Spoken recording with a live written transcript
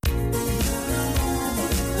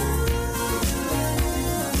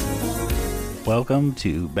Welcome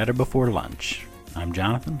to Better Before Lunch. I'm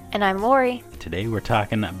Jonathan. And I'm Lori. Today we're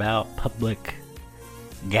talking about public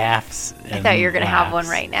gaffes. I thought you were going to have one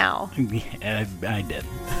right now. Yeah, I did.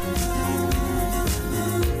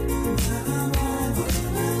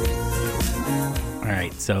 All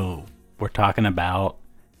right, so we're talking about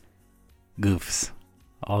goofs.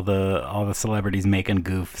 All the celebrities making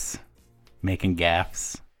goofs, making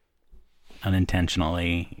gaffes,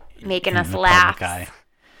 unintentionally. Making us laugh.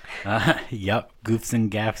 Yep, goofs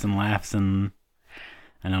and gaffes and laughs, and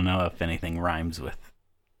I don't know if anything rhymes with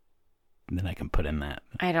that I can put in that.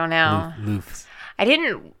 I don't know. Loofs. I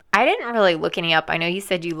didn't really look any up. I know you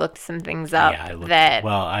said you looked some things up. Yeah,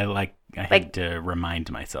 I had to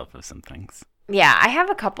remind myself of some things. Yeah, I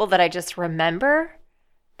have a couple that I just remember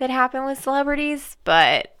that happened with celebrities,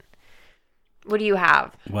 but what do you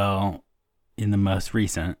have? Well, in the most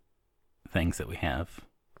recent things that we have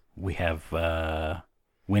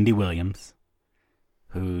Wendy Williams,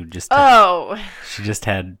 who just she just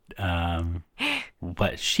had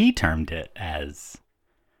what she termed it as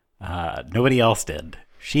nobody else did.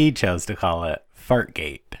 She chose to call it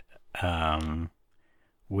Fartgate,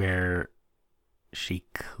 where she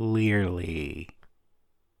clearly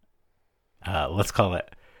let's call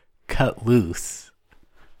it cut loose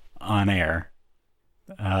on air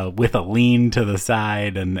with a lean to the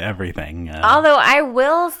side and everything. Although I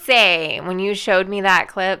will say, when you showed me that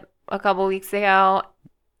clip a couple weeks ago,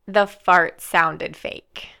 the fart sounded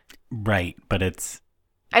fake. Right, but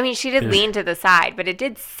she did lean to the side, but it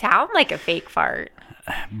did sound like a fake fart.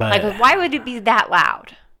 But like, why would it be that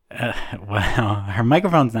loud? Well, her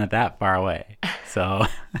microphone's not that far away, so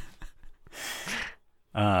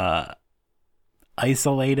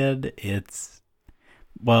isolated.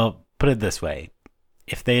 Put it this way: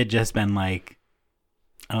 if they had just been like,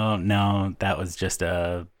 "Oh no, that was just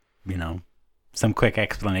some quick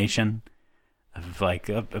explanation of like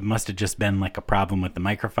it must have just been like a problem with the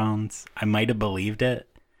microphones," I might have believed it.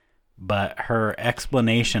 But her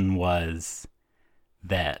explanation was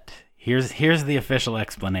that here's the official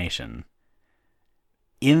explanation.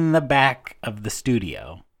 In the back of the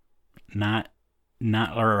studio, not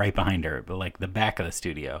right behind her, but like the back of the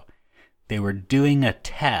studio, they were doing a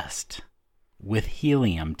test with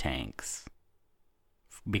helium tanks.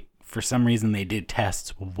 For some reason, they did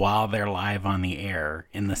tests while they're live on the air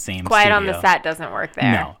in the same Quiet studio. on the Set doesn't work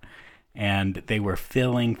there. No. And they were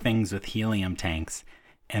filling things with helium tanks,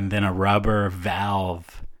 and then a rubber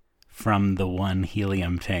valve from the one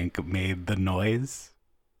helium tank made the noise.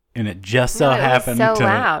 And it just happened to... so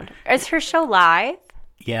loud. Is her show live?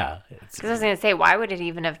 Yeah. Because I was going to say, why would it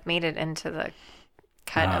even have made it into the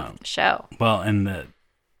cut of the show? Well, and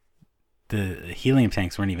the helium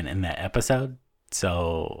tanks weren't even in that episode.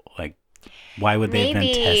 So, like, why would they have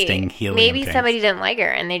been testing helium tanks? Maybe somebody didn't like her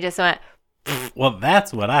and they just went... Well,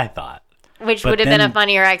 that's what I thought. Which would have been a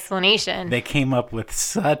funnier explanation. They came up with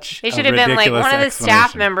such They should have been like, one of the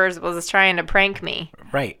staff members was trying to prank me.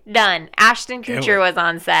 Right. Done. Ashton Kutcher was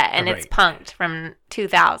on set, and it's Punk'd from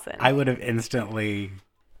 2000. I would have instantly,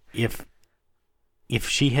 if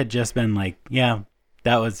she had just been like, yeah,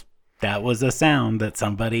 that was a sound that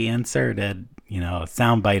somebody inserted, a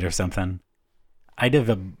sound bite or something, I'd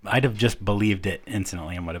have just believed it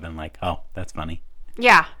instantly and would have been like, oh, that's funny.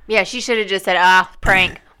 Yeah, she should have just said,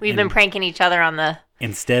 prank. We've been pranking each other on the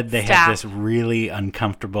Instead, they staff. had this really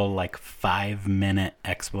uncomfortable, 5-minute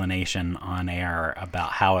explanation on air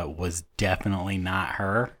about how it was definitely not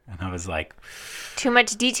her. And I was like... Too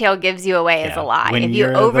much detail gives you away as a lie. If you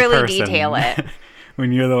overly detail it.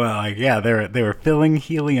 When you're the one, they were filling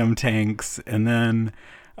helium tanks, and then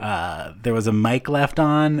there was a mic left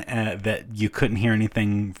on that you couldn't hear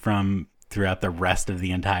anything from throughout the rest of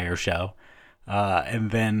the entire show.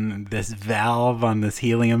 And then this valve on this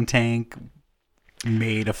helium tank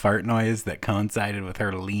made a fart noise that coincided with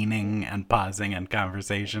her leaning and pausing in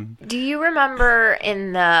conversation. Do you remember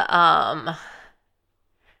in the,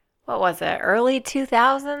 what was it, early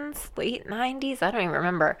 2000s, late 90s? I don't even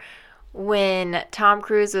remember. When Tom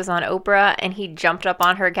Cruise was on Oprah and he jumped up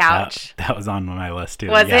on her couch. That was on my list too.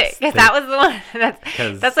 Was it? Because that was the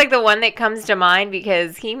one. That's like the one that comes to mind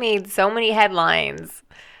because he made so many headlines.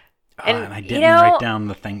 And I didn't write down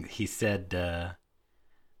the thing he said.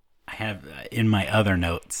 I have in my other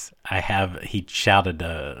notes. He shouted,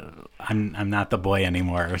 "I'm not the boy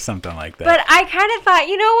anymore" or something like that. But I kind of thought,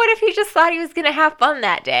 what if he just thought he was going to have fun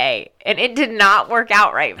that day, and it did not work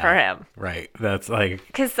out right for him? Right. That's like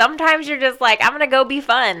because sometimes you're just like, I'm going to go be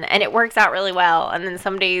fun, and it works out really well, and then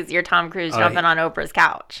some days you're Tom Cruise jumping on Oprah's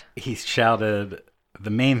couch. He shouted the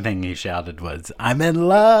main thing he shouted was, "I'm in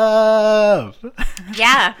love."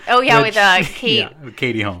 Yeah. Oh, yeah, Which- with Kate. yeah, with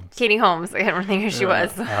Katie Holmes. Katie Holmes. I can't remember who she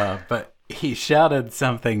was. But he shouted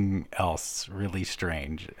something else really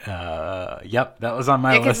strange. Yep, that was on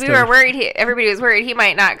my Because list. we were worried. Everybody was worried he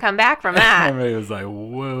might not come back from that. Everybody was like,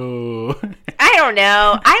 "Whoa!" I don't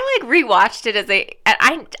know. I like rewatched it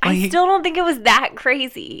I Well, he- still don't think it was that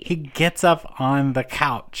crazy. He gets up on the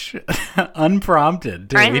couch, unprompted.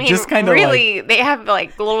 Dude. I He mean, just kind of really, they have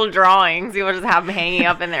like little drawings. People just have them hanging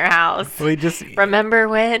up in their house. we just. Remember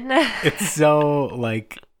when? It's so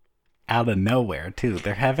like out of nowhere too.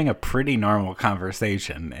 They're having a pretty normal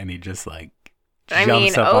conversation, and he just like. I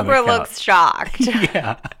mean, jumps up on the Oprah couch. looks shocked.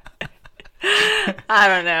 Yeah. I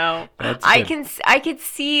don't know. That's I good. could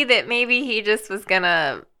see that maybe he just was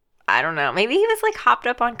gonna. I don't know. Maybe he was like hopped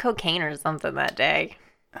up on cocaine or something that day.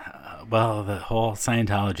 Well, the whole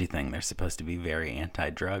Scientology thing, they're supposed to be very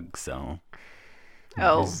anti-drug, so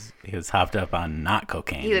Oh, he was hopped up on not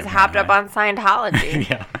cocaine. he was hopped up on Scientology.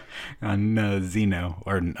 yeah, on Xeno,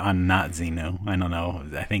 or on not Xeno. I don't know.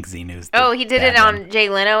 I think Xeno's the Oh, he did bad it on one. Jay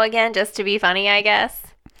Leno again just to be funny, I guess.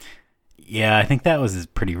 Yeah, I think that was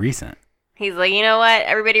pretty recent. He's like, you know what?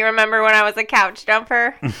 Everybody remember when I was a couch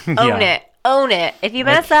jumper? Own Yeah. it. Own it. If you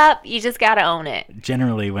mess up, you just gotta own it.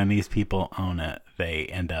 Generally, when these people own it, they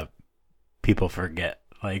end up, people forget.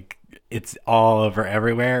 Like, it's all over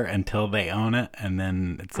everywhere until they own it, and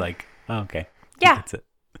then it's like, oh, okay. Yeah. That's it.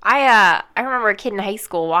 I remember a kid in high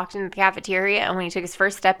school walked into the cafeteria, and when he took his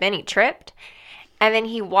first step in, he tripped. And then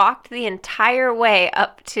he walked the entire way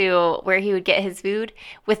up to where he would get his food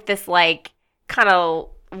with this, like, kind of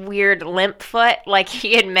weird limp foot. Like,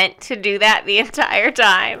 he had meant to do that the entire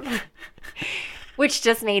time. Which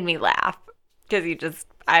just made me laugh. Because he just,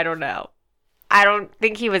 I don't know. I don't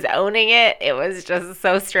think he was owning it. It was just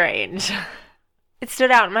so strange. It stood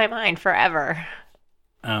out in my mind forever.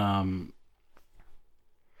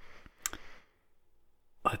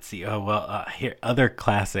 Let's see. Oh, well, here, other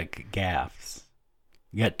classic gaffes.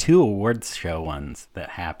 You got two awards show ones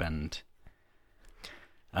that happened.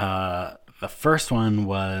 The first one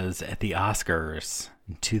was at the Oscars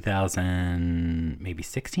in 2000, maybe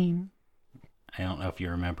 16. I don't know if you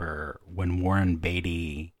remember when Warren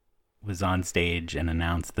Beatty was on stage and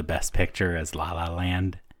announced the Best Picture as La La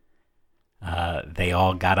Land. They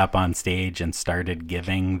all got up on stage and started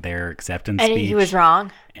giving their acceptance And speech. he was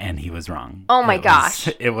wrong. And he was wrong. Oh my gosh.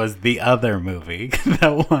 It was the other movie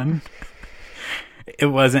that won. It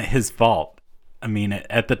wasn't his fault. I mean,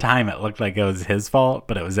 at the time it looked like it was his fault,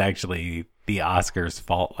 but it was actually the Oscars'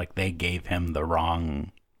 fault. Like, they gave him the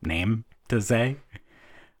wrong name to say.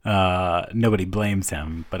 Nobody blames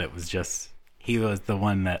him, but it was just, he was the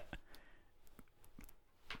one that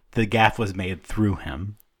the gaffe was made through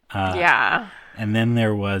him. Yeah. And then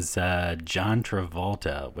there was John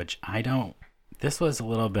Travolta, which this was a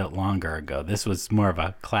little bit longer ago. This was more of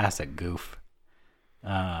a classic goof.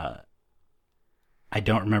 I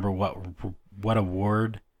don't remember what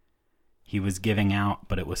award he was giving out,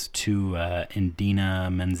 but it was to Idina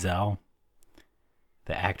Menzel,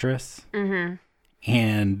 the actress. Mm-hmm.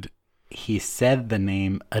 And he said the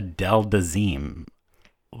name Adele Dazeem,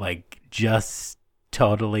 like, just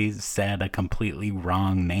totally said a completely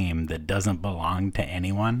wrong name that doesn't belong to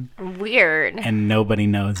anyone. Weird. And nobody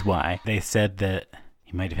knows why. They said that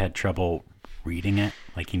he might have had trouble reading it,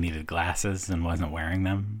 like he needed glasses and wasn't wearing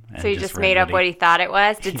them. And So he just read made up what he thought it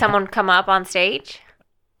was? Did Yeah. someone come up on stage?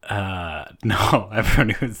 No,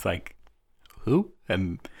 everyone was like, who?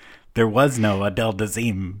 And there was no Adele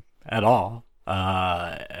Dazeem at all.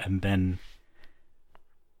 And then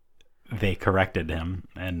they corrected him,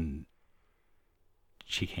 and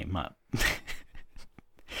she came up.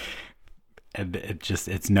 And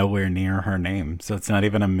it's nowhere near her name. So it's not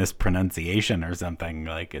even a mispronunciation or something.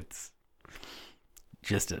 Like, it's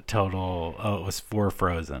just a total, it was for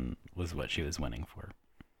Frozen was what she was winning for.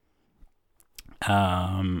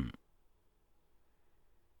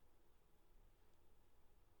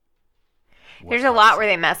 There's a lot where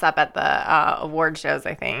they mess up at the award shows,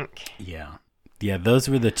 I think. Yeah. Yeah, those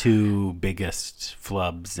were the two biggest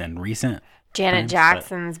flubs in recent. Janet times,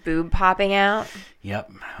 Jackson's boob popping out.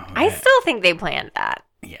 Yep. I still think they planned that.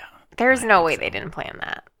 Yeah. There's no way they didn't plan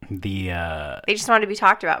that. The They just wanted to be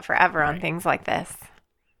talked about forever on Right. things like this.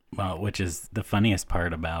 well, which is the funniest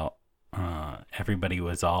part about everybody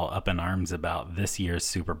was all up in arms about this year's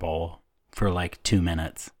Super Bowl for like 2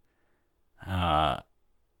 minutes.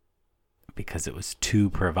 Because it was too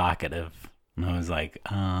provocative. And I was like,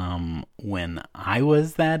 when I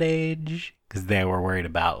was that age, because they were worried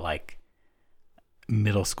about like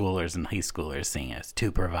middle schoolers and high schoolers seeing it as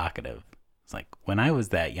too provocative. It's like, when I was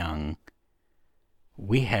that young,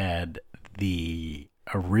 we had the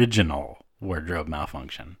original wardrobe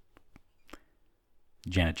malfunction.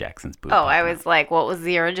 Janet Jackson's boob. Oh, I was like, what was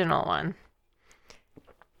the original one?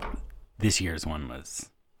 This year's one was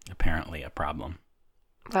apparently a problem.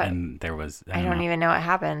 But and there was... I don't even know what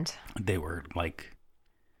happened. They were like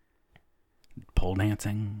pole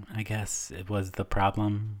dancing, I guess. It was the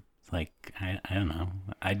problem. Like, I don't know.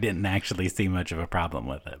 I didn't actually see much of a problem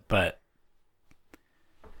with it, but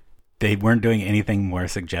they weren't doing anything more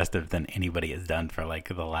suggestive than anybody has done for like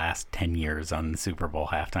the last 10 years on the Super Bowl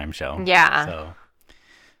halftime show. Yeah. So,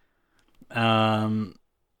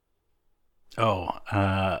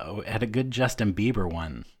 had a good Justin Bieber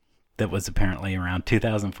one that was apparently around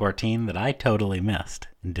 2014 that I totally missed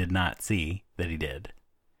and did not see that he did.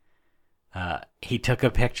 He took a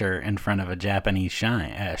picture in front of a Japanese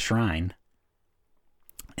shrine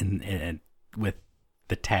and with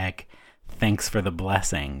the tag, "Thanks for the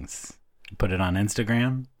blessings." Put it on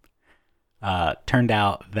Instagram. Turned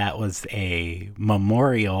out that was a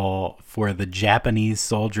memorial for the Japanese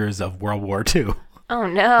soldiers of World War II. Oh,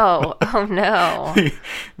 no. Oh, no.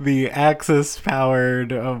 The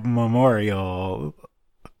Axis-powered memorial.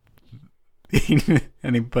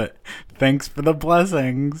 And he put, "Thanks for the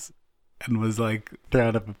blessings," and was like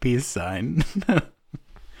throwing up a peace sign.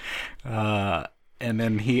 And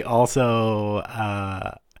then he also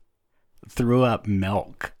threw up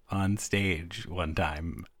milk on stage one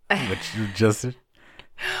time, which just,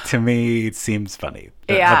 to me, seems funny.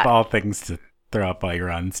 Yeah. Of all things to throw up while you're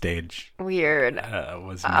on stage. Weird.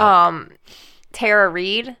 Was milk. Tara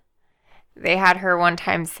Reid, they had her one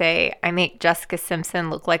time say, "I make Jessica Simpson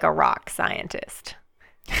look like a rock scientist."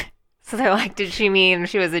 So they're like, did she mean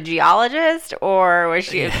she was a geologist, or was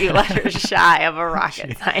she a few letters shy of a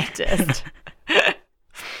rocket scientist?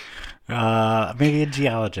 Maybe a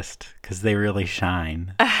geologist, because they really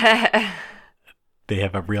shine. They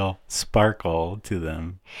have a real sparkle to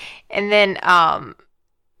them. And then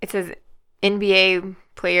it says NBA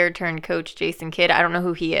player turned coach Jason Kidd. I don't know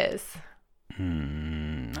who he is.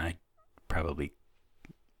 I probably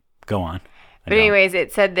go on. But anyways,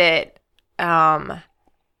 it said that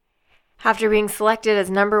after being selected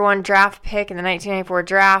as number 1 draft pick in the 1994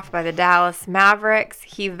 draft by the Dallas Mavericks,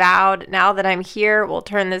 he vowed, "Now that I'm here, we'll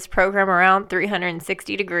turn this program around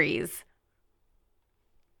 360 degrees."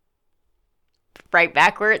 Right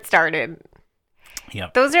back where it started.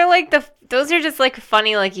 Yep. Those are just like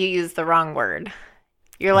funny, like you used the wrong word.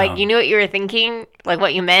 You're like, you knew what you were thinking, like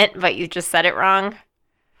what you meant, but you just said it wrong.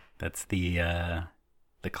 That's the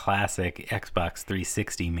classic Xbox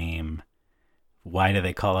 360 meme. Why do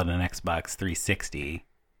they call it an Xbox 360?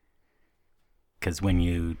 Because when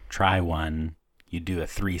you try one, you do a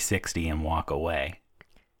 360 and walk away.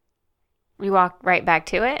 You walk right back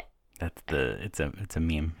to it? It's a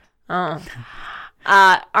meme. Oh.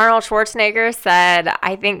 Arnold Schwarzenegger said,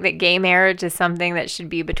 "I think that gay marriage is something that should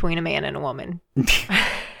be between a man and a woman."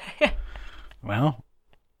 Well,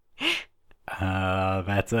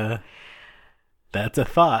 that's a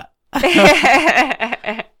thought.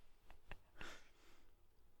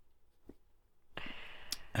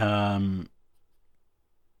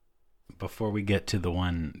 Before we get to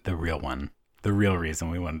the real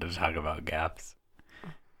reason we wanted to talk about gaps,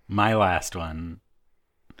 my last one,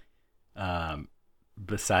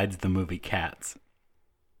 besides the movie Cats,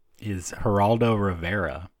 is Geraldo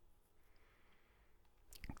Rivera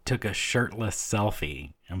took a shirtless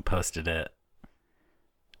selfie and posted it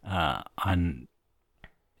on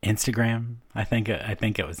Instagram. I think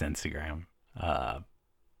it was Instagram.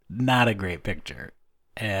 Not a great picture,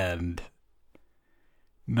 and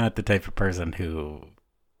not the type of person who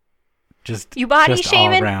just you body just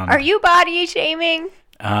shaming? all around. Are you body shaming?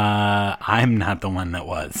 I'm not the one that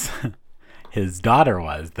was. His daughter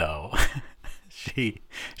was, though. She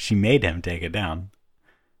made him take it down.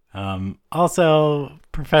 Also,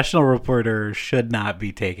 professional reporters should not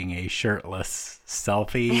be taking a shirtless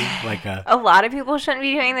selfie. A lot of people shouldn't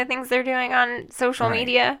be doing the things they're doing on social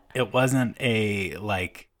media. It wasn't a,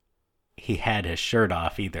 he had his shirt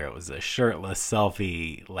off either. It was a shirtless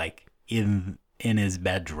selfie, in his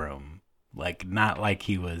bedroom. Not like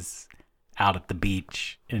he was out at the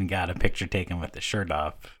beach and got a picture taken with the shirt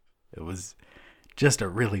off. It was just a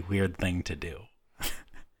really weird thing to do.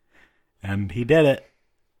 And he did it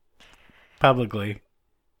publicly.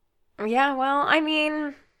 Yeah, well, I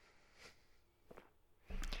mean,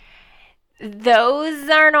 those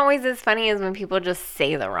aren't always as funny as when people just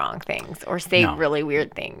say the wrong things or say really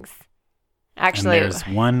weird things. Actually, and there's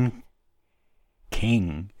one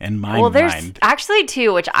king in my mind. Well, there's actually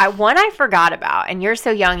two, which I forgot about, and you're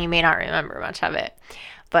so young you may not remember much of it.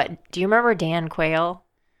 But do you remember Dan Quayle?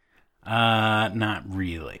 Not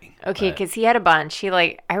really. Okay, but because he had a bunch.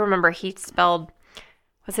 I remember he spelled,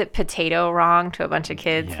 was it potato wrong to a bunch of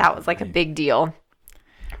kids? Yeah, That was like a big deal.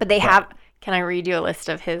 But can I read you a list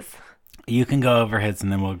of his? You can go over his,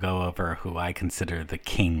 and then we'll go over who I consider the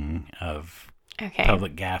king of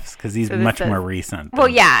public gaffes, because he's much more recent. Well,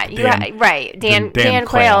 yeah, right. Dan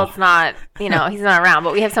Quayle's not, he's not around,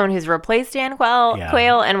 but we have someone who's replaced Dan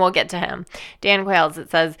Quayle, and we'll get to him. Dan Quayle's, it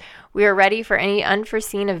says, "We are ready for any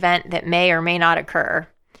unforeseen event that may or may not occur."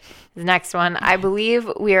 The next one, "I believe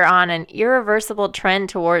we are on an irreversible trend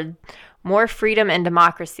toward more freedom and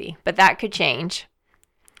democracy, but that could change.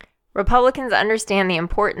 Republicans understand the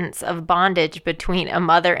importance of bondage between a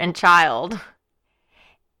mother and child."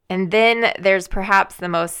 And then there's perhaps the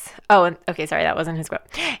most... Oh, okay, sorry, that wasn't his quote.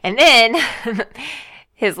 And then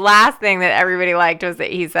his last thing that everybody liked was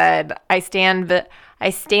that he said, I stand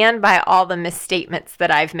by all the misstatements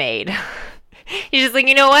that I've made." He's just like,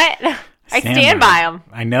 you know what? I stand by them.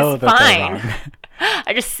 I know it's that fine. they're wrong.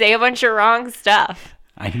 I just say a bunch of wrong stuff.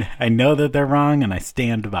 I know that they're wrong, and I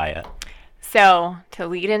stand by it. So, to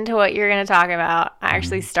lead into what you're going to talk about, I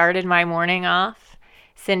actually started my morning off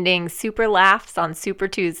sending super laughs on Super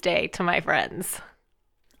Tuesday to my friends.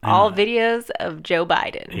 All videos of Joe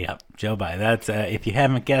Biden. Yep, Joe Biden. That's, if you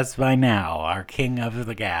haven't guessed by now, our king of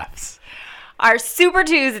the gaffes. Our Super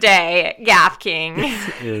Tuesday gaff king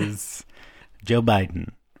is Joe Biden.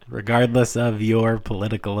 Regardless of your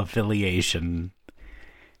political affiliation.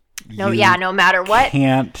 No matter what.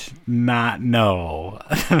 Can't not know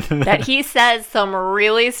that he says some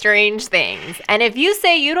really strange things. And if you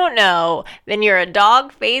say you don't know, then you're a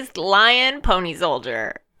dog-faced lion pony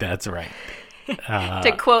soldier. That's right.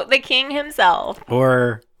 To quote the king himself.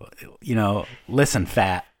 Or, listen,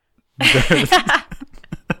 fat.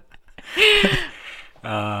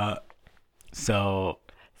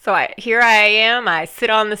 Here I am. I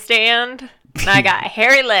sit on the stand, and I got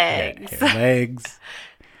hairy legs.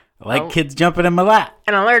 I like kids jumping in my lap.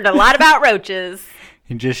 And I learned a lot about roaches.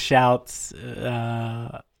 He just shouts.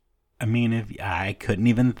 I couldn't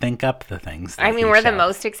even think up the things. We're the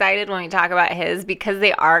most excited when we talk about his because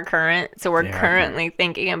they are current. So we're currently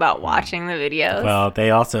thinking about watching the videos. Well,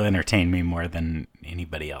 they also entertain me more than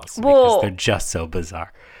anybody else because they're just so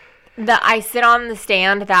bizarre. I sit on the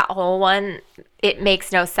stand, that whole one, it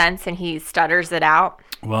makes no sense and he stutters it out.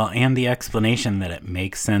 Well, and the explanation that it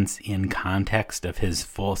makes sense in context of his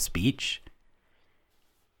full speech,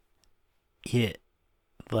 the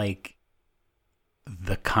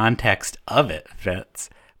context of it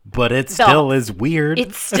fits, but it still is weird.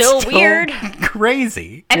 It's still weird.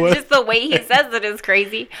 Crazy. And just the way he says it is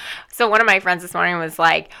crazy. So one of my friends this morning was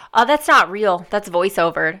like, "Oh, that's not real. That's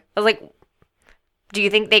voiceovered." I was like, do you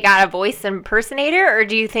think they got a voice impersonator, or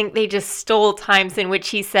do you think they just stole times in which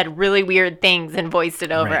he said really weird things and voiced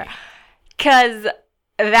it over? Because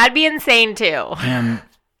that'd be insane, too. And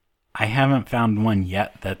I haven't found one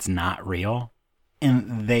yet that's not real.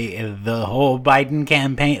 And the whole Biden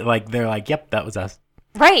campaign, they're like, yep, that was us.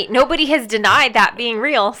 Right. Nobody has denied that being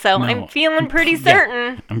real, so no. I'm feeling pretty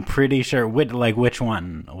certain. Yeah, I'm pretty sure. Which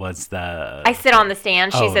one was the... I sit on the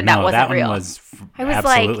stand. She said that wasn't real. That one was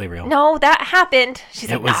absolutely real. No, that happened. She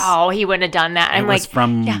said, no, he wouldn't have done that. I'm like... It was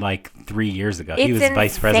from 3 years ago. He was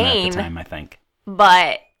vice president at the time, I think.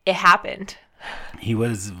 But it happened. He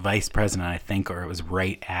was vice president, I think, or it was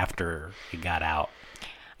right after he got out.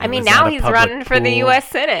 Now he's running for the U.S.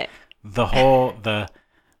 Senate. The whole...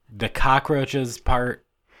 The cockroaches part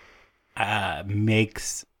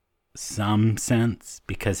makes some sense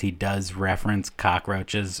because he does reference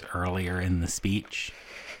cockroaches earlier in the speech.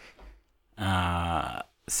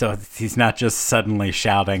 So he's not just suddenly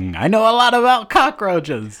shouting, "I know a lot about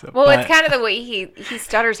cockroaches." Well, it's kind of the way he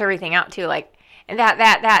stutters everything out too, like, and I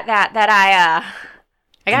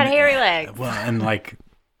got hairy legs. Well, and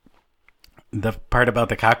the part about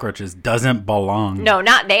the cockroaches doesn't belong. No,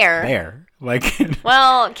 not there. There.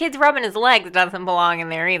 Well, kids rubbing his legs doesn't belong in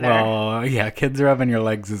there either. Well, yeah, kids rubbing your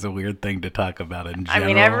legs is a weird thing to talk about in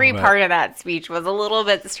general. Every part of that speech was a little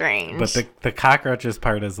bit strange. But the cockroaches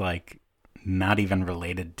part is not even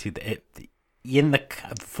related to in the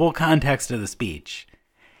full context of the speech.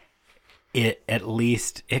 It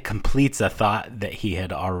completes a thought that he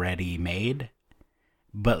had already made,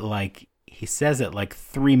 but he says it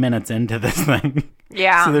 3 minutes into this thing.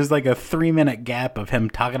 Yeah. So there's a 3-minute gap of him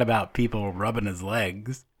talking about people rubbing his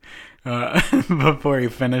legs before he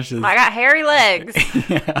finishes. I got hairy legs.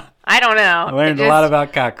 Yeah. I don't know. I learned a lot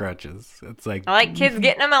about cockroaches. It's I like kids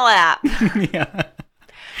getting in my lap. Yeah.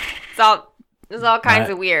 It's all kinds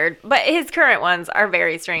of weird. But his current ones are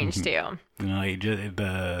very strange too.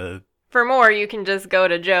 For more, you can just go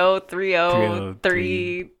to Joe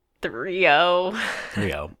 303 3-0.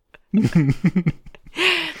 3-0.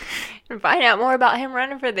 And find out more about him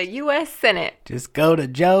running for the U.S. Senate. Just go to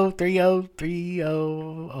Joe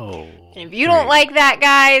 30300. And if you don't like that,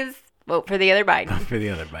 guys, vote for the other Biden. For the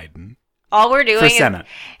other Biden. All we're doing For is, Senate.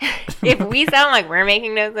 if we sound like we're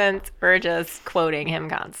making no sense, we're just quoting him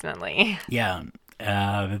constantly. Yeah.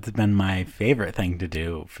 That's been my favorite thing to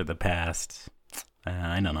do for the past,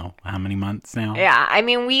 I don't know, how many months now? Yeah, I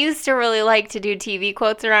mean, we used to really like to do TV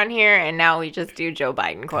quotes around here, and now we just do Joe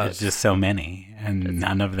Biden quotes. There's just so many, and just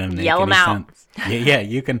none of them make yell any them out. sense. Yeah,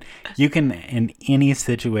 you can in any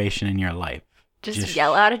situation in your life, just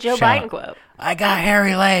yell out a Joe shout, Biden quote. I got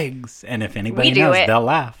hairy legs, and if anybody We do knows, it. they'll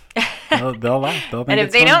laugh. They'll laugh. They'll think And if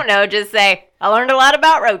it's they funny. don't know, just say, I learned a lot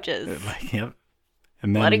about roaches. Like, yep.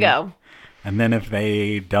 And then, Let it go. And then if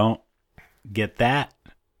they don't get that,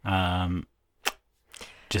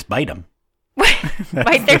 just bite them.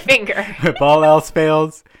 Bite their finger. If all else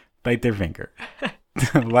fails, bite their finger.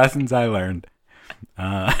 Lessons I learned.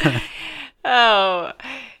 Oh.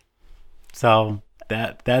 So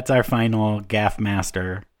that's our final gaff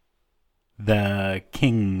master, the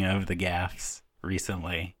king of the gaffs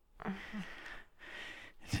recently.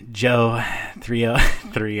 Joe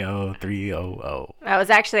 3030300. That was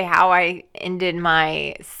actually how I ended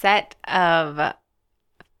my set of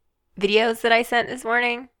videos that I sent this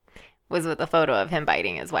morning, was with a photo of him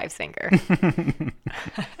biting his wife's finger.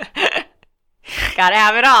 Gotta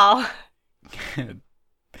have it all. If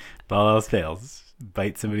all else fails,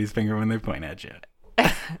 bite somebody's finger when they point at you.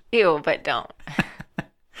 Ew, but don't.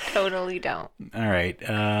 Totally don't. All right.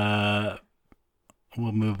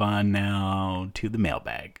 We'll move on now to the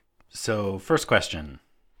mailbag. So, first question.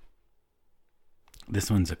 This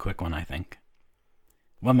one's a quick one, I think.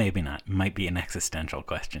 Well, maybe not. It might be an existential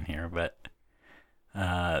question here, but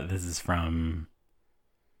this is from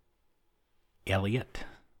Elliot.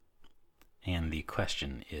 And the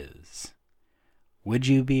question is, would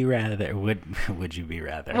you be rather... Would you be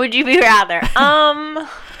rather... Would you be rather?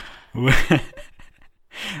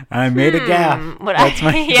 I made a gaff. That's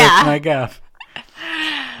my gaff.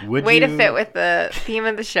 Way to fit with the theme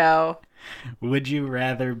of the show. Would you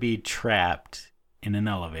rather be trapped in an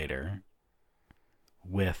elevator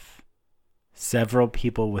with several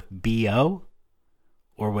people with BO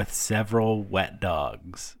or with several wet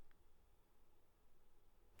dogs?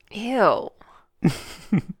 Ew.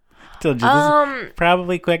 Told you, this is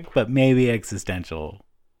probably quick, but maybe existential.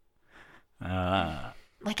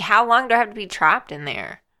 Like, how long do I have to be trapped in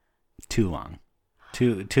there? Too long.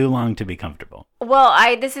 Too long to be comfortable. Well,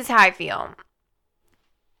 this is how I feel.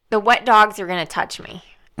 The wet dogs are going to touch me,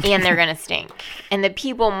 and they're going to stink. And the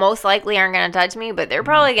people most likely aren't going to touch me, but they're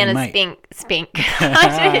probably going to spink.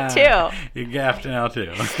 I did it too. You gaffed now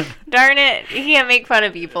too. Darn it. You can't make fun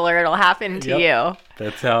of people or it'll happen to you.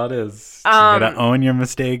 That's how it is. You gotta own your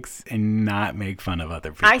mistakes and not make fun of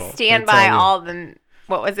other people. I stand by all the...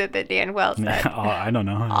 What was it that Dan Wells said? I don't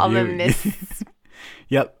know. All the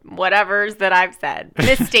Yep. whatevers that I've said.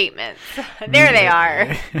 Misstatements. There they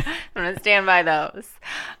are. I'm going to stand by those.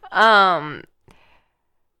 I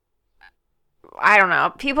don't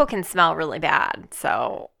know. People can smell really bad,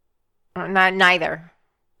 so neither.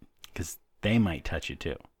 Because they might touch you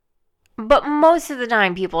too. But most of the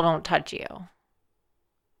time, people don't touch you.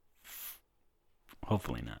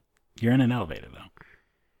 Hopefully not. You're in an elevator, though.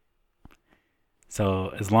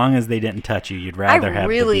 So as long as they didn't touch you, you'd rather have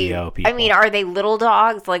the BO people. I mean, are they little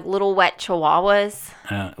dogs, like little wet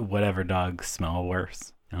chihuahuas? Whatever dogs smell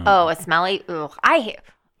worse. A smelly... Ugh, I hate...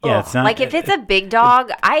 Yeah, it's not... Like, if it's a big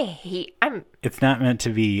dog, I hate... It's not meant to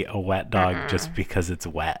be a wet dog just because it's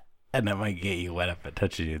wet. And it might get you wet if it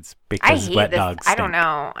touches you. It's because wet dogs stink. I don't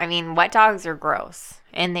know. I mean, wet dogs are gross.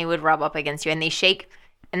 And they would rub up against you. And they shake.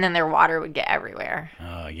 And then their water would get everywhere.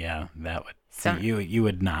 Oh, yeah. That would... So you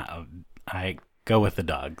would not... I go with the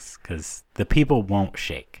dogs. Because the people won't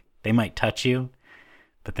shake. They might touch you,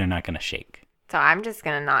 but they're not going to shake. So I'm just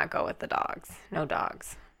going to not go with the dogs. No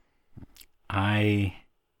dogs. I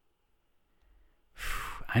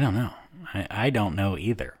don't know. I don't know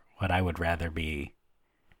either what I would rather be.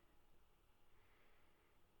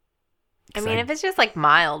 I mean, if it's just like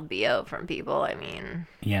mild BO from people, I mean,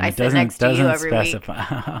 yeah, I it sit next to you every specify.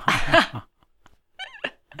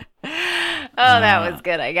 Oh, that was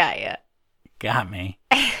good. I got you. Got me.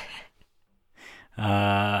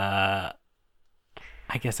 I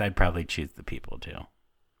guess I'd probably choose the people too.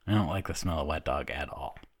 I don't like the smell of wet dog at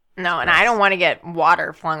all. No, and I don't want to get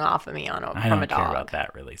water flung off of me from a dog. I don't care about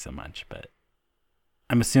that really so much, but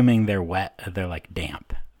I'm assuming they're wet. They're like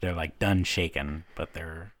damp. They're like done shaken, but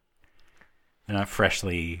they're not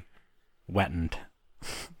freshly wettened.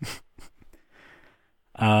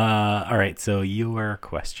 All right, so your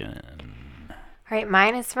question. All right,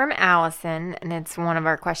 mine is from Allison, and it's one of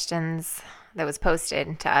our questions that was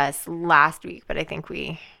posted to us last week, but I think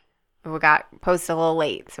we got posted a little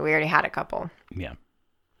late, so we already had a couple. Yeah.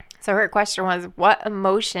 So her question was, what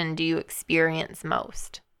emotion do you experience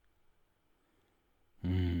most?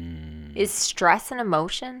 Is stress an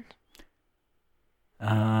emotion?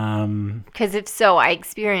 Because if so, I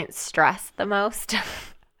experience stress the most.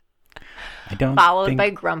 I don't followed think... by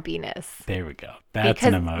grumpiness. There we go. That's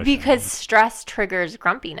an emotion. Because stress triggers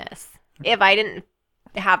grumpiness. If I didn't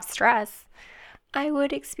have stress, I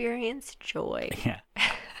would experience joy. Yeah.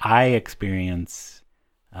 I experience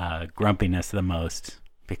grumpiness the most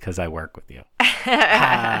because I work with you.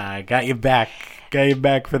 Got you back. Got you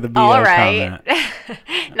back for the BO All right. comment.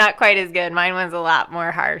 Not quite as good. Mine was a lot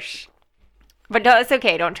more harsh. But no, it's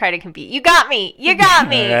okay. Don't try to compete. You got me. You got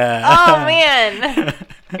me. Oh, man.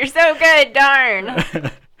 You're so good. Darn.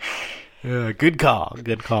 Good call.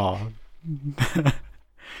 Good call.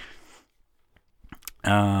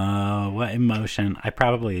 What emotion? I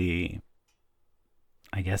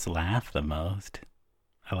guess laugh the most.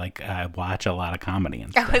 I watch a lot of comedy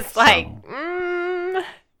and stuff. I was like,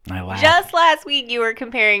 I laugh. Just last week you were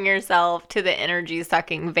comparing yourself to the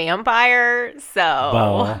energy-sucking vampire, so...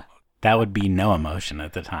 Well, that would be no emotion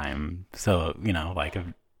at the time. So,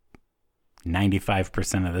 95%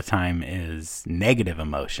 of the time is negative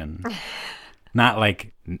emotion. Not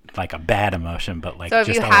like a bad emotion, but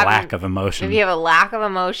just a lack of emotion. If you have a lack of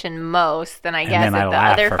emotion most, then I guess if the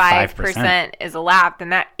other 5% is a laugh, then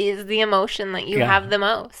that is the emotion that you have the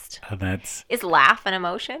most. Is laugh an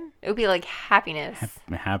emotion? It would be like happiness.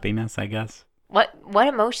 Happiness, I guess. What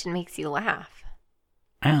emotion makes you laugh?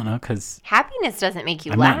 I don't know, because... Happiness doesn't make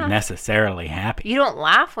you I'm laugh. not necessarily happy. You don't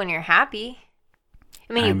laugh when you're happy.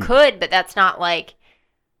 I mean, you could, but that's not like...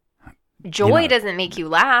 Joy doesn't make you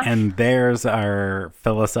laugh. And there's our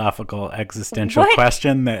philosophical existential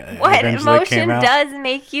question that eventually came out. What emotion does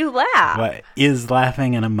make you laugh? What is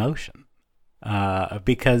laughing an emotion?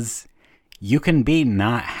 Because you can be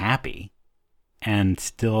not happy and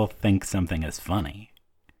still think something is funny.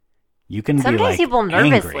 You can Sometimes be people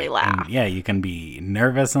nervously angry laugh. Yeah, you can be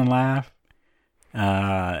nervous and laugh.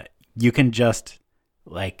 You can just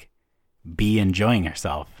be enjoying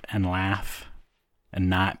yourself and laugh. And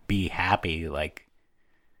not be happy,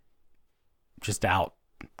 just out.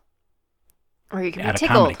 Or you could at be a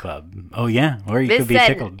tickled. Comedy club. Oh, yeah. Or you could be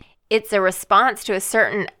tickled. It's a response to a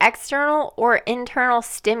certain external or internal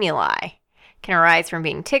stimuli. Can arise from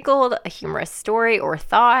being tickled, a humorous story or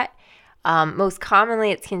thought. Most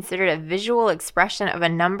commonly, it's considered a visual expression of a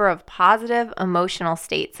number of positive emotional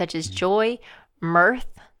states, such as joy, mirth,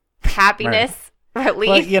 happiness,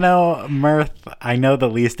 relief. Well, mirth, I know the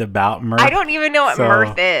least about mirth. I don't even know what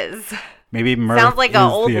mirth is. Maybe mirth sounds like an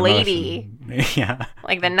old lady. Yeah.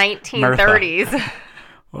 Like the 1930s. Mirtha.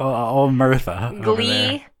 Well, old Mirtha.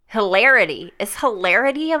 Glee, hilarity. Is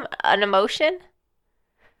hilarity an emotion?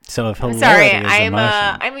 So if hilarity is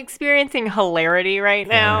emotion. I'm experiencing hilarity right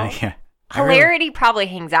now. Yeah. Hilarity probably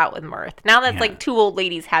hangs out with mirth. Now that's like two old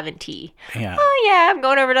ladies having tea. Yeah. Oh yeah, I'm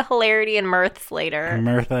going over to hilarity and mirths later.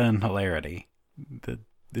 Mirtha and hilarity.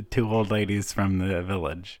 The two old ladies from the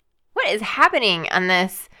village. What is happening on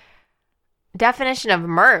this definition of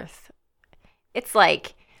mirth? It's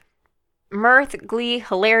like mirth, glee,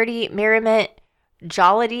 hilarity, merriment,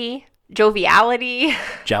 jollity, joviality.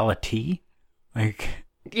 Jollity?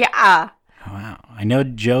 Yeah. Wow. I know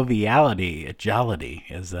joviality, jollity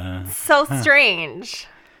is so strange.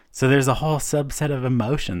 So there's a whole subset of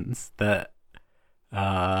emotions that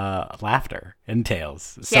laughter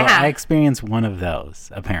entails. So I experience one of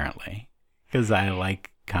those, apparently, because I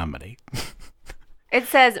like comedy. It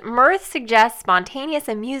says, mirth suggests spontaneous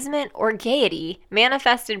amusement or gaiety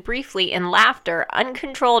manifested briefly in laughter,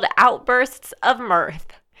 uncontrolled outbursts of mirth.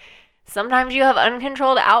 Sometimes you have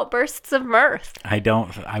uncontrolled outbursts of mirth.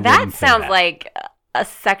 That sounds like a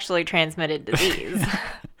sexually transmitted disease.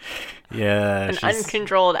 Yeah. An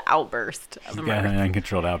uncontrolled outburst of mirth. Got an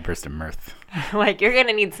uncontrolled outburst of mirth. You're going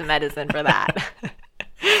to need some medicine for that.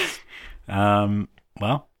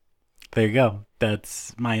 Well, there you go.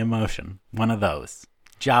 That's my emotion. One of those.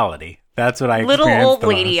 Jollity. That's what I experienced. Little old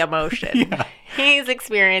lady emotion. Yeah. He's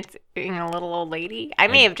experiencing a little old lady. I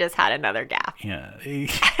may have just had another gaffe. Yeah.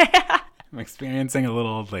 I'm experiencing a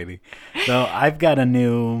little old lady. So I've got a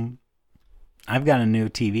new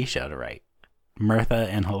TV show to write. Mirtha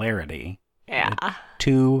and Hilarity. Yeah.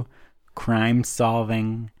 Two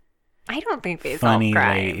crime-solving. I don't think they solve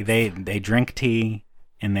crimes. They drink tea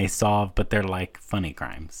and they solve, but they're like funny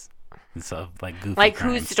crimes. So goofy crimes.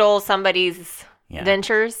 Who stole somebody's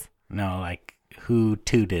dentures? No, who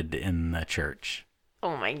tooted in the church.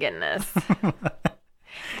 Oh my goodness.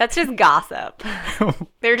 That's just gossip.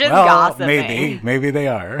 They're just Well, gossiping. maybe they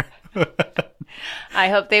are. I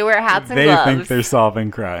hope they wear hats and They gloves. think they're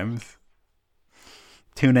solving crimes.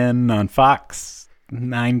 Tune in on Fox,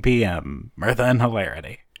 9 p.m. Mirtha and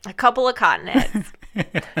Hilarity. A couple of cotton heads.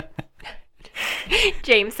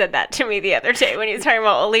 James said that to me the other day when he was talking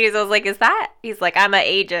about old ladies. I was like, is that? He's like, I'm an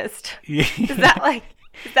ageist. Is that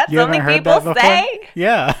You haven't something heard people that before? say?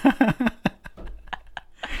 Yeah.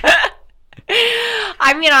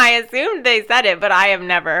 I mean, I assumed they said it, but I have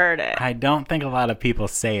never heard it. I don't think a lot of people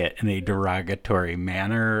say it in a derogatory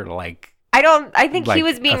manner, I think he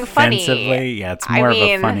was being funny. offensively. Yeah, it's more of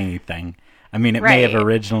a funny thing. I mean, it may have Right.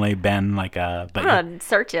 originally been like a, but I'm gonna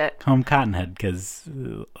search it. home cottonhead, because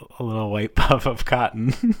a little white puff of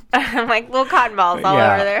cotton. I'm like little cotton balls all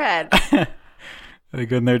Yeah. over their head.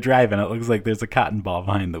 Like when they're driving, it looks like there's a cotton ball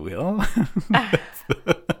behind the wheel.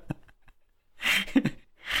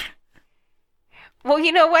 Well,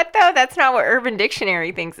 you know what though? That's not what Urban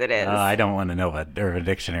Dictionary thinks it is. I don't want to know what Urban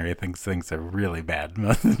Dictionary thinks things are really bad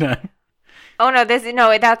most of the time. Oh no,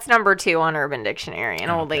 that's number 2 on Urban Dictionary.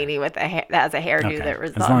 An old lady with that has a hairdo Okay. that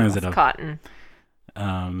As long as resembles it- cotton.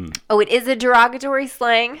 Um, Oh, it is a derogatory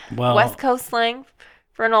slang. Well- West Coast slang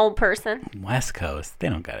for an old person. West Coast, they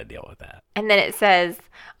don't got to deal with that. And then it says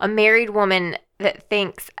a married woman that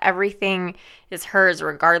thinks everything is hers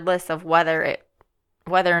regardless of whether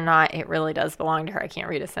or not it really does belong to her. I can't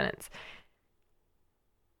read a sentence.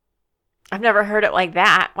 I've never heard it like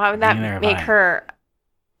that. Why would that Neither have make I. her,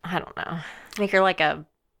 I don't know, make her like a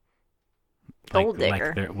gold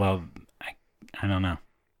digger? I don't know.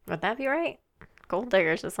 Would that be right? Gold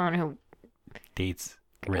digger is just someone who, Dates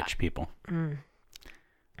rich people. mm,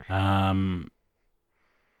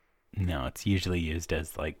 No, it's usually used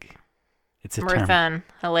as it's a Mirtha term. and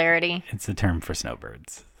hilarity. It's a term for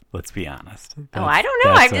snowbirds. Let's be honest. Oh, I don't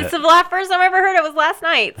know. The first time I ever heard it was last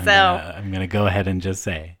night. So, I'm gonna go ahead and just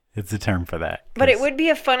say it's a term for that. but it 'cause- would be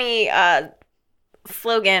a funny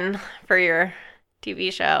slogan for your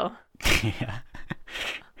TV show. Yeah.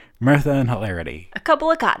 Mirtha and Hilarity. A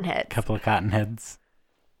couple of cottonheads Couple of cottonheads.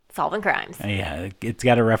 solving crimes. Yeah, it's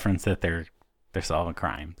got a reference that they're solving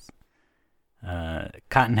crimes.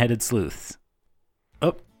 Cotton-headed sleuths.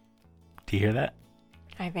 Oh, do you hear that?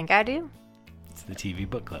 I think I do. It's the TV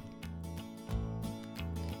book club.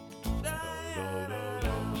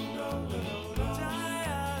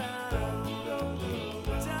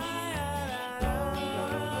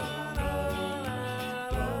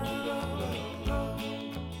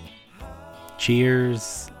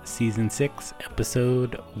 Cheers, Season 6,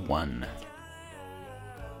 Episode 1.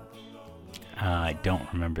 I don't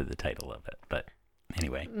remember the title of it, but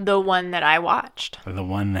anyway. The one that I watched. The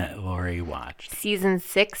one that Lori watched. Season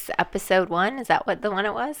 6, Episode 1. Is that what the one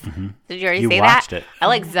it was? Mm-hmm. Did you already You say watched that? it.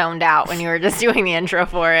 I zoned out when you were just doing the intro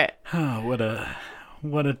for it. Oh, what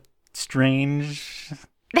a strange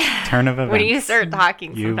turn of events. When you start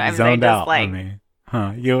talking, You sometimes I zoned just out on me.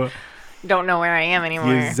 Huh? don't know where I am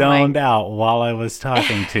anymore. You zoned out while I was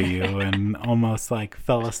talking to you and almost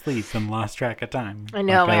fell asleep and lost track of time. I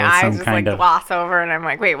know, Like my I was eyes some just kind of, gloss over and I'm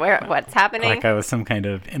like, wait, what's happening? like I was some kind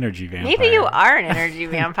of energy vampire. Maybe you are an energy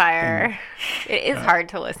vampire. It is hard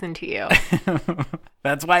to listen to you.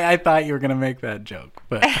 That's why I thought you were gonna make that joke.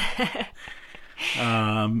 But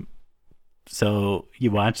so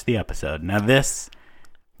you watched the episode. Now this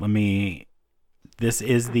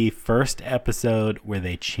is the first episode where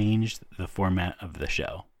they changed the format of the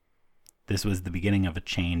show. This was the beginning of a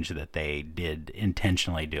change that they did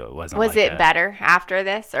intentionally do. It wasn't. Was it better after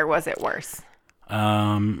this or was it worse?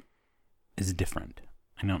 Is different.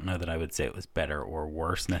 I don't know that I would say it was better or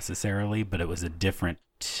worse necessarily, but it was a different.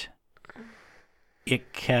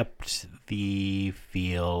 It kept the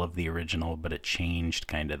feel of the original, but it changed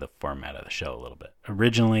kind of the format of the show a little bit.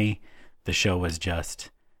 Originally, the show was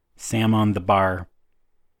just Sam on the bar,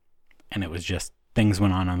 and it was just things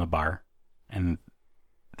went on the bar, and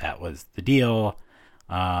that was the deal.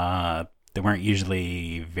 There weren't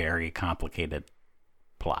usually very complicated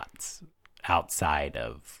plots outside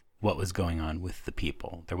of what was going on with the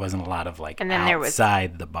people. There wasn't a lot of And then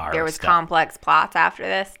outside the bar. There was stuff. complex plots after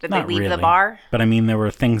this. Did Not they leave the really. bar? But I mean, there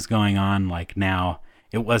were things going on. Like now,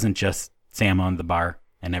 it wasn't just Sam owned the bar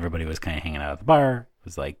and everybody was kind of hanging out at the bar. It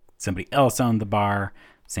was like somebody else owned the bar.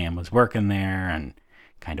 Sam was working there and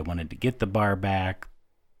kind of wanted to get the bar back.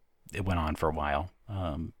 It went on for a while,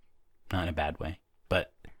 not in a bad way,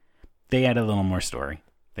 but they had a little more story.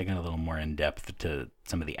 They got a little more in depth to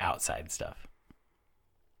some of the outside stuff.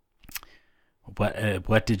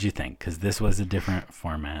 What did you think? Because this was a different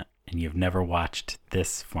format, and you've never watched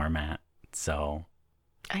this format So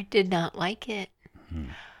I did not like it. Mhm.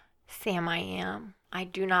 Sam, I am. I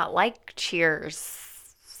do not like Cheers.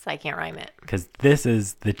 So I can't rhyme it. because this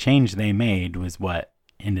is the change they made was what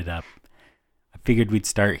ended up. I figured we'd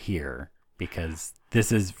start here because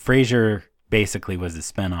this is Frasier basically was a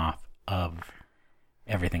spinoff of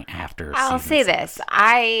everything after. I'll season say 6. this.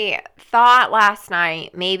 I thought last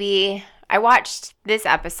night maybe I watched this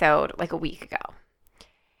episode like a week ago.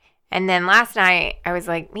 And then last night I was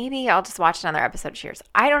like, maybe I'll just watch another episode of Cheers.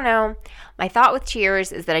 I don't know. My thought with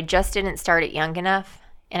Cheers is that I just didn't start it young enough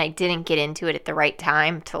and I didn't get into it at the right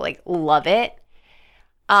time to like love it.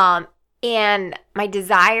 And my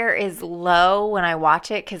desire is low when I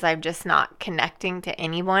watch it because I'm just not connecting to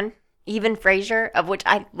anyone, even Frasier, of which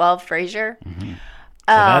I love Frasier. Mm-hmm.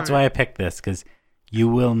 Well, that's why I picked this, because you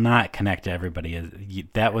will not connect to everybody.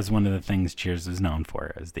 That was one of the things Cheers was known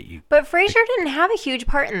for, is that you... But Frasier didn't have a huge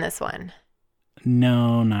part in this one.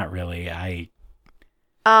 No, not really. I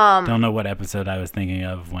don't know what episode I was thinking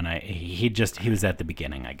of when he was at the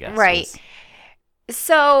beginning, I guess. Right.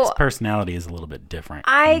 So His personality is a little bit different.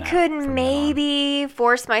 I could maybe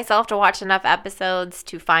force myself to watch enough episodes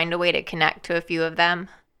to find a way to connect to a few of them.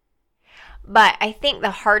 But I think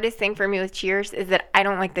the hardest thing for me with Cheers is that I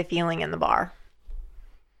don't like the feeling in the bar.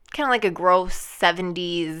 Kind of like a gross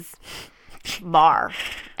 70s bar.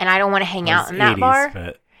 And I don't want to hang out in that 80s, bar.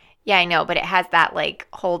 But... Yeah, I know, but it has that like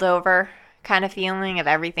holdover kind of feeling of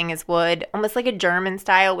everything is wood, almost like a German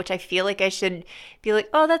style, which I feel like I should be like,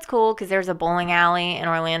 oh, that's cool, because there's a bowling alley in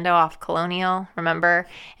Orlando off Colonial, remember?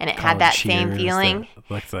 And it had that same feeling.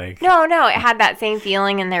 Looks like... No, it had that same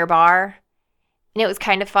feeling in their bar. And it was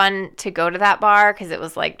kind of fun to go to that bar because it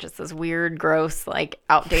was like just this weird, gross, like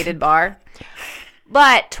outdated bar.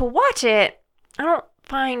 But to watch it, I don't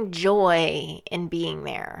find joy in being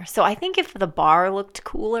there. So I think if the bar looked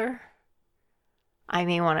cooler, I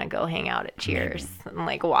may want to go hang out at Cheers and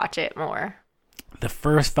like watch it more. The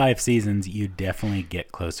first 5 seasons, you definitely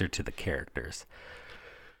get closer to the characters.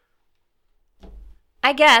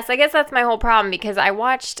 I guess that's my whole problem because I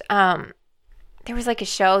watched, there was like a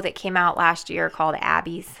show that came out last year called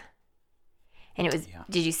Abby's. And it was,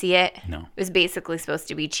 Did you see it? No. It was basically supposed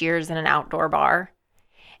to be Cheers in an outdoor bar.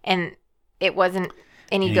 And it wasn't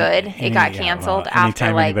any good. It got canceled after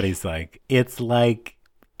anytime like... anybody's like, it's like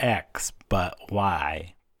X, but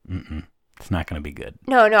Y. It's not going to be good.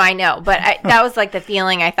 No, I know. But that was like the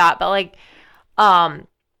feeling I thought. But like,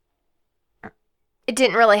 it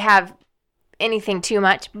didn't really have anything too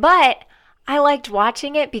much. But I liked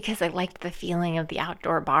watching it because I liked the feeling of the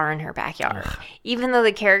outdoor bar in her backyard. Ugh. Even though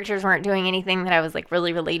the characters weren't doing anything that I was like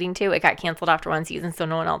really relating to, it got canceled after one season, so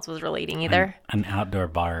no one else was relating either. An outdoor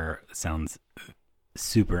bar sounds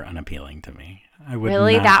super unappealing to me. I would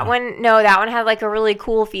really? not... That one? No, that one had like a really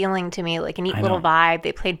cool feeling to me, like a neat little vibe.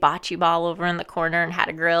 They played bocce ball over in the corner and had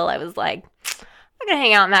a grill. I was like, I'm going to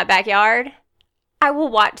hang out in that backyard. I will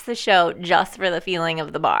watch the show just for the feeling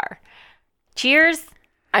of the bar. Cheers.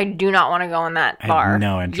 I do not want to go in that bar. I have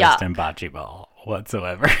no interest in bocce ball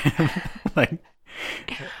whatsoever. Like,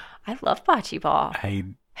 I love bocce ball.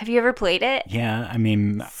 Have you ever played it? Yeah, I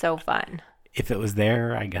mean... So fun. If it was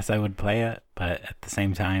there, I guess I would play it. But at the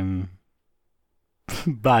same time,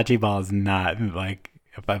 bocce ball is not like...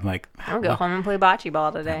 If I'm like... I'll go home and play bocce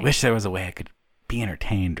ball today. I wish there was a way I could be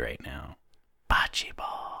entertained right now. Bocce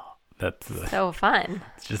ball. That's... So fun.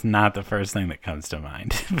 It's just not the first thing that comes to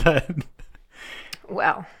mind. But...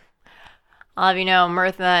 Well, I'll have you know,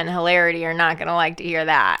 Mirtha and Hilarity are not going to like to hear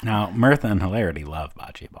that. Now, Mirtha and Hilarity love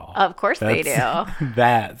bocce ball. Of course they do.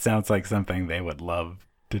 That sounds like something they would love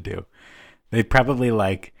to do. They'd probably,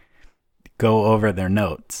 like, go over their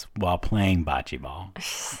notes while playing bocce ball.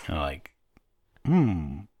 Like,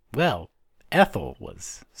 well, Ethel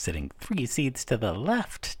was sitting 3 seats to the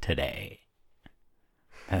left today.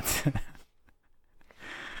 That's...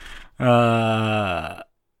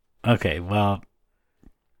 Okay, well...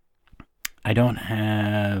 I don't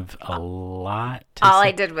have a lot to All say.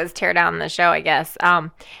 I did was tear down the show, I guess.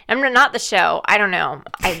 I'm not the show. I don't know.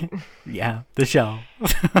 Yeah, the show.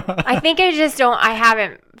 I think I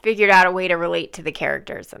haven't figured out a way to relate to the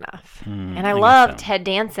characters enough. And I love Ted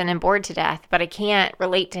Danson and Bored to Death, but I can't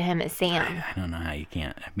relate to him as Sam. I don't know how you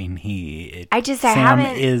can't. I mean, Sam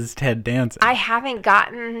is Ted Danson. I haven't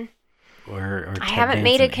gotten... Or I haven't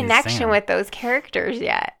made a connection with those characters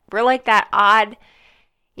yet. We're like that odd...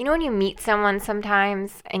 You know when you meet someone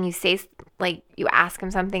sometimes and you say, like, you ask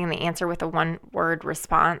them something and they answer with a one-word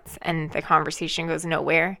response and the conversation goes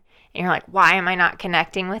nowhere? And you're like, why am I not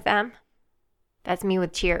connecting with them? That's me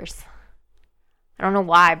with Cheers. I don't know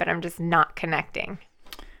why, but I'm just not connecting.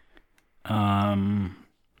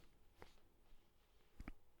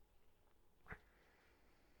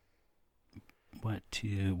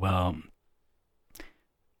 Well,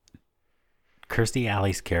 Kirstie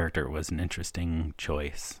Alley's character was an interesting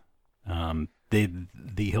choice.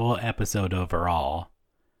 The whole episode overall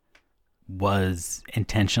was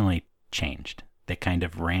intentionally changed. They kind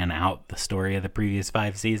of ran out the story of the previous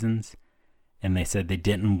 5 seasons, and they said they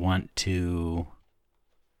didn't want to.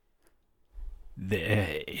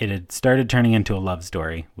 It had started turning into a love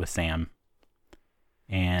story with Sam,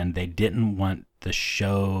 and they didn't want the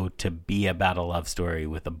show to be about a love story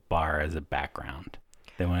with a bar as a background.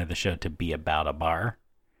 They wanted the show to be about a bar.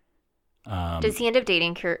 Does he end up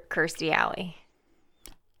dating Kirstie Alley?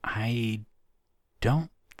 I don't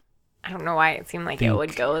know why it seemed like it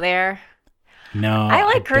would go there. No, I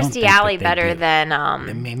like Kirstie Alley better than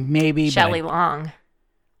maybe Shelley Long. Is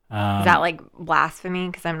that like blasphemy?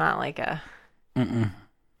 Because I'm not like a.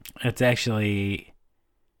 It's actually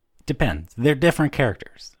depends. They're different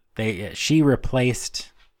characters. She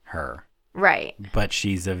replaced her, right? But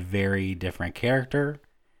she's a very different character,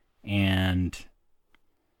 and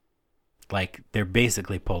like they're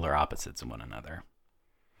basically polar opposites of one another.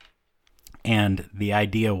 And the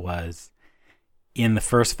idea was, in the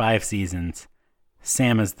first 5 seasons,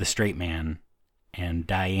 Sam is the straight man, and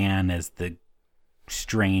Diane is the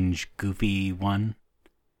strange, goofy one.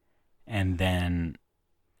 And then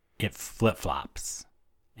it flip-flops,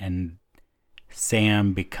 and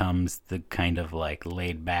Sam becomes the kind of like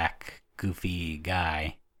laid-back, goofy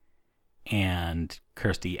guy, and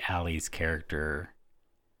Kirstie Alley's character,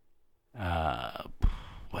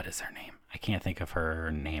 what is her name? I can't think of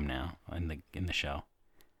her name now in the show.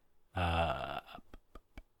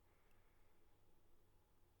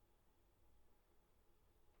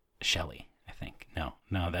 Shelley, I think. No,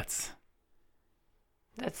 that's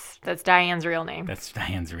Diane's real name. That's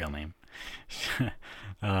Diane's real name.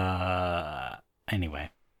 Anyway,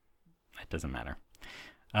 it doesn't matter.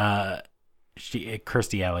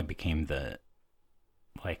 Kirstie Alley became the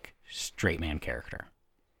like straight man character.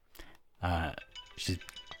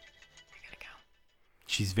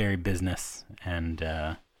 She's very business, and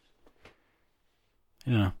it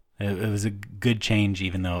was a good change,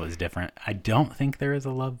 even though it was different. I don't think there is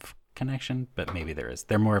a love connection, but maybe there is.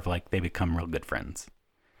 They're more of like they become real good friends.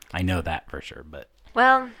 I know that for sure, but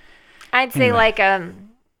well, I'd say like I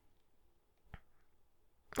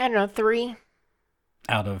don't know, 3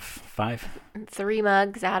 out of 5. 3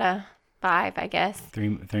 mugs out of 5, I guess. 3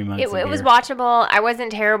 mugs. It was watchable. I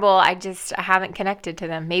wasn't terrible. I haven't connected to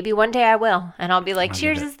them. Maybe one day I will, and I'll be like,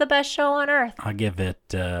 Cheers is the best show on earth. I'll give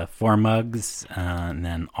it 4 mugs, and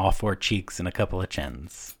then all 4 cheeks and a couple of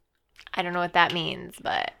chins. I don't know what that means,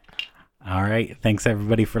 but. All right. Thanks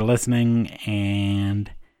everybody for listening,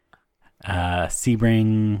 and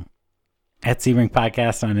Sebring at Sebring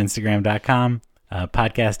Podcast on Instagram.com,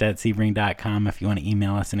 podcast at Sebring.com if you want to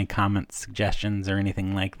email us any comments, suggestions, or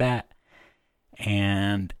anything like that.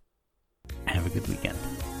 And have a good weekend.